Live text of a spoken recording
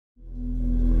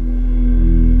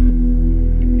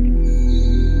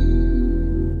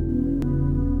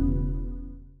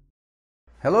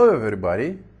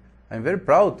everybody. I'm very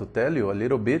proud to tell you a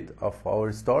little bit of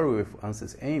our story with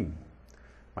Ansys AIM.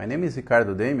 My name is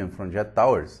Ricardo Damian from Jet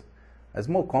Towers, a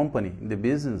small company in the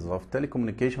business of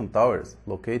telecommunication towers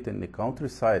located in the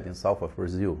countryside in south of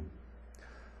Brazil.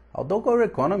 Although our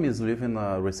economy is living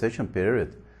a recession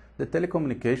period, the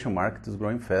telecommunication market is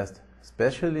growing fast,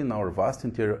 especially in our vast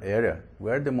interior area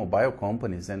where the mobile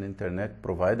companies and internet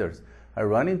providers are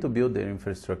running to build their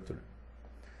infrastructure.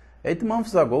 8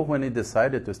 months ago, when we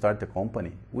decided to start the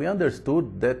company, we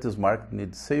understood that this market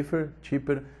needs safer,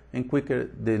 cheaper, and quicker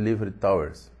delivery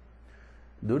towers.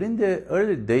 During the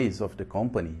early days of the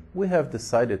company, we have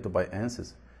decided to buy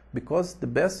Ansys because the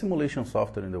best simulation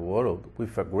software in the world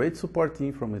with a great support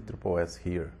team from ESS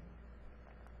here.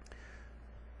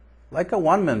 Like a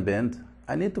one-man band,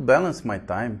 I need to balance my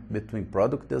time between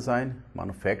product design,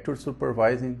 manufacturer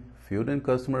supervising, field and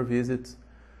customer visits,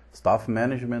 staff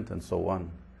management, and so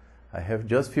on. I have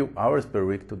just few hours per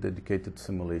week to dedicate to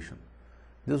simulation.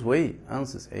 This way,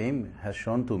 Ansys AIM has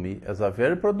shown to me as a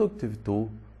very productive tool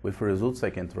with results I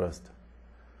can trust.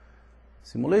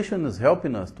 Simulation is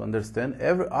helping us to understand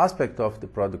every aspect of the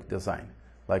product design,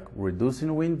 like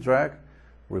reducing wind drag,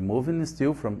 removing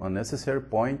steel from unnecessary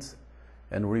points,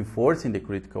 and reinforcing the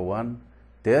critical one,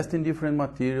 testing different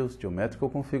materials, geometrical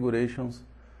configurations,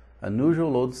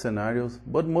 unusual load scenarios,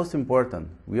 but most important,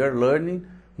 we are learning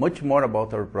much more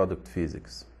about our product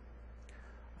physics.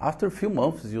 After a few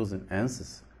months using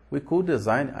Ansys, we could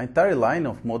design an entire line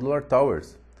of modular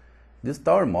towers. These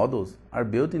tower models are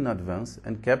built in advance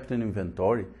and kept in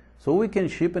inventory, so we can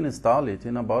ship and install it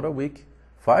in about a week,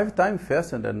 5 times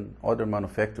faster than other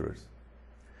manufacturers.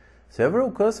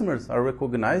 Several customers are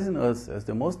recognizing us as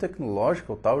the most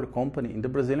technological tower company in the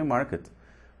Brazilian market.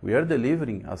 We are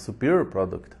delivering a superior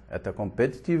product at a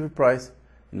competitive price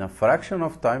in a fraction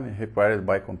of time required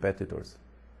by competitors.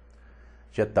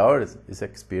 Jet Towers is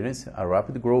experiencing a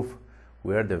rapid growth.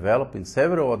 We are developing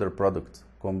several other products,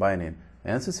 combining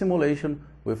Ansys simulation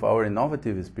with our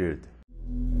innovative spirit.